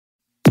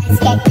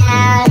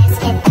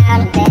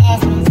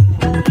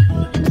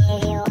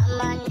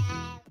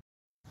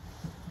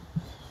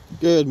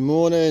Good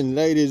morning,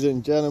 ladies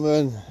and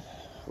gentlemen.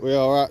 We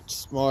are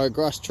at my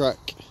grass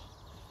track.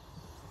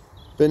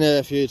 Been here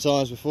a few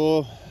times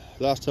before.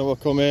 Last time I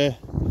come here,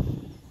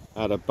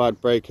 I had a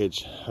bad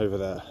breakage over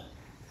there.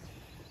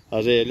 I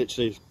was here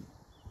literally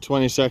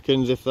 20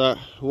 seconds, if that,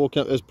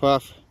 walking up this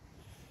path.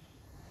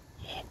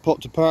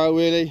 Popped a power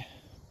wheelie,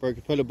 broke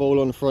a pillar ball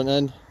on the front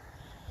end.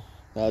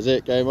 That was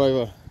it, game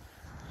over.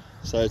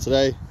 So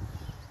today,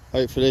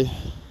 hopefully,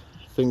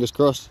 fingers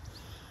crossed,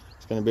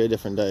 it's going to be a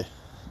different day.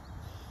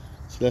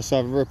 So let's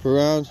have a rip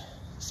around,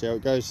 see how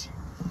it goes.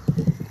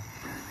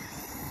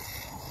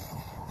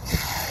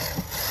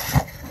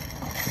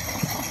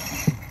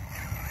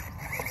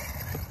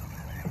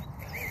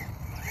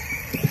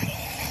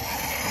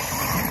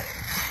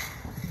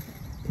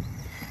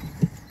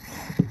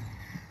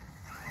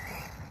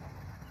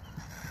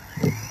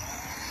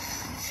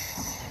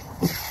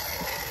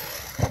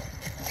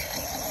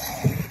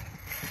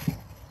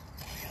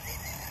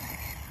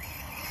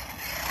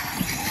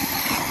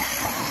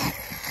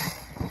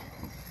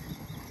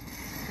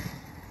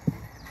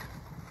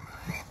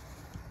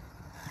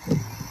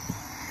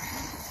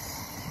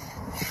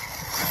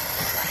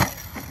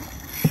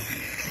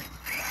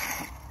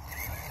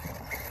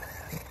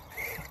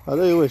 I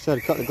do wish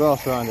they'd cut the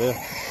grass around here.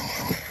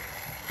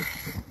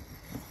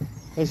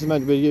 This is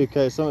meant to be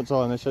UK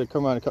summertime, they should have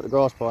come around and cut the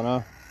grass by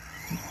now.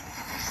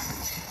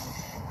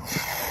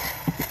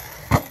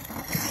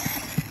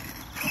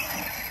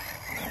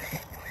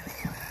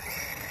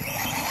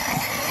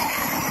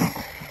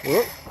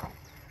 Whoop.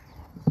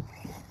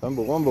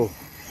 Wumble, wumble.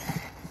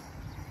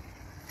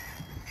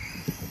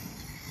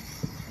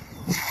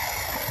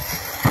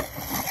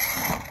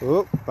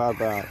 Whoop, bad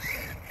bounce.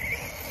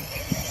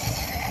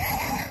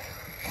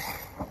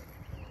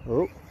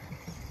 Oh.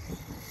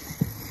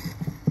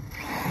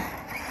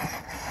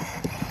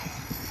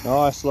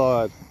 Nice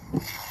slide.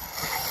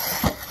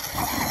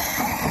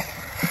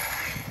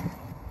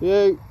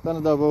 You done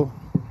a double.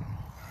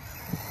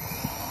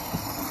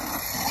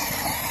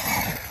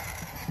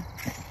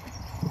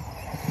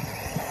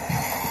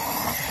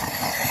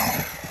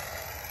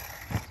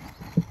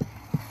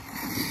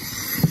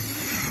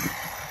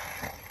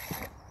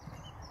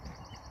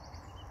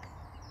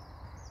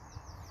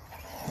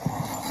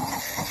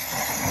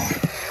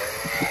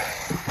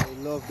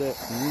 Loved it.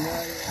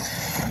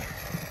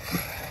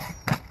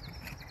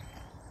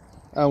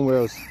 And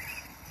wheels.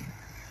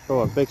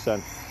 Go on, big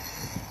send.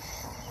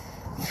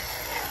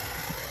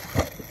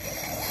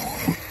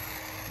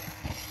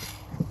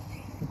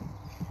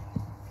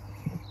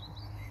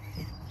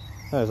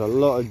 There's a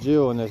lot of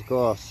dew on this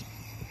grass.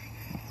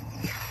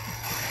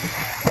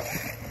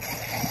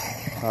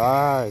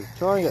 Alright,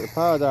 try and get the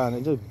power down,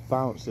 it just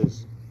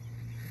bounces.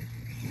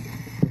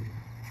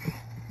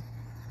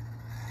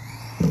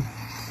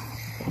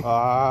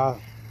 Ah,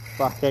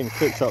 back end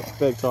kicked up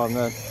big time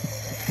then.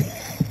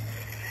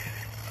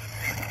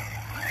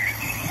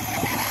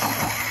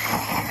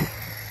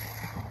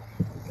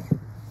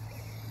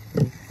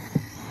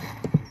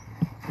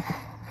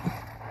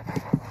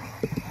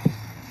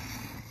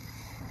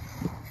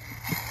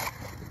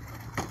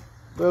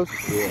 Well,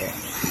 yeah.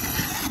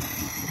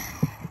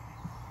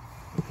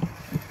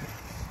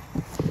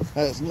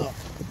 That's not.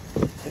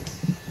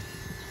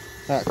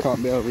 That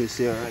can't be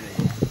LVC already.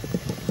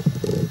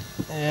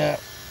 Yeah.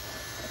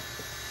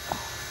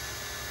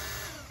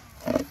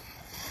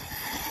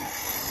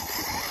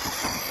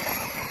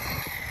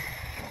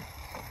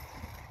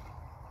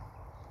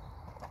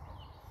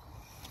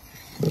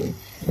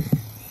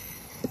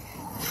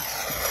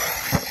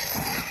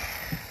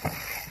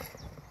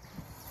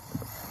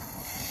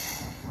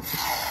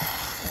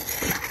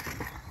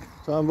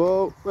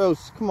 Ball,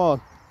 Wills, come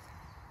on.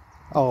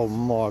 Oh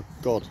my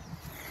god.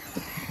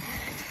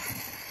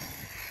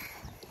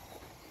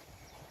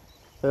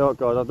 Hey what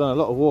guys, I've done a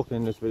lot of walking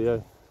in this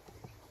video.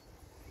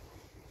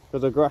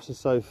 Because the grass is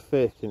so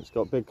thick and it's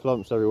got big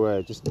clumps everywhere,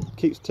 it just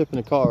keeps tipping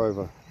the car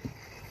over.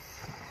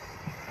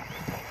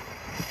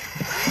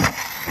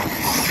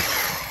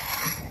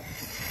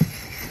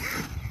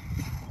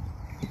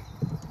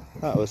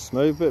 That was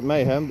smooth, bit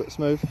mayhem but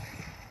smooth.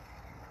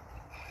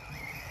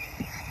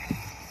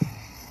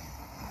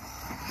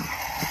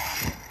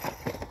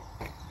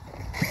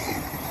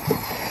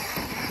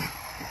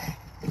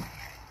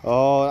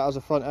 Oh, that was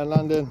a front end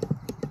landing.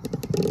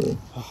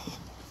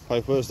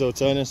 Both wheels still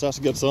turning, so that's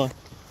a good sign.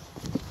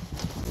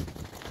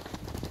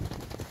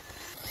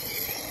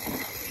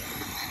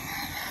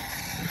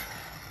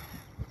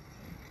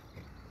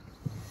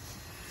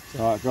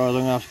 Alright guys, I'm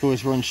going to have to pull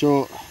this run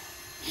short.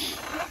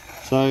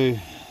 So,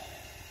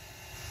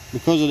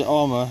 because of the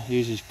armour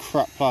uses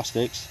crap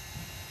plastics,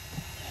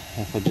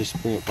 if I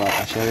just bring it back,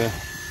 I'll show you.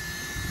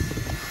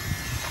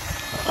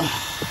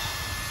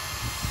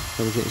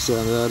 Everything you see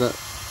under there, that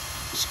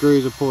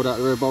screws are pulled out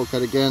the rear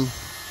bulkhead again,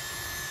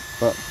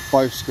 but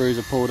both screws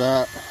are pulled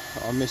out.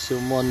 I'm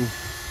missing one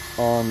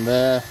on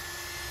there.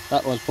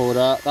 That one's pulled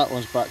out, that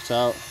one's backed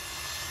out,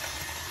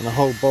 and the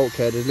whole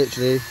bulkhead is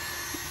literally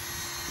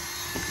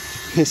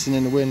hissing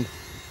in the wind.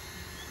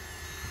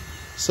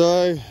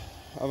 So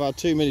I've had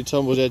 2 mini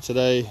tumbles here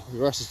today. The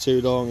grass is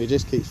too long, it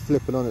just keeps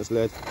flipping on its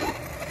lid.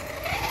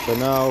 So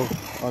now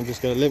I'm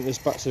just going to limp this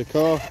back to the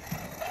car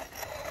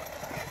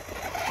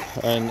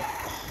and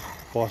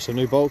buy some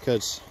new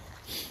bulkheads.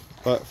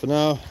 But for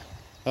now,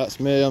 that's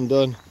me, I'm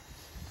done.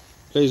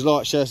 Please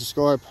like, share,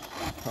 subscribe.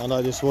 I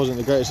know this wasn't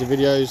the greatest of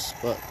videos,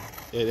 but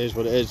it is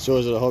what it is.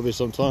 Joys of the hobby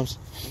sometimes.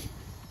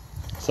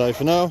 So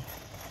for now,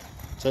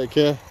 take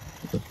care.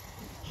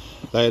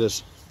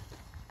 Laters.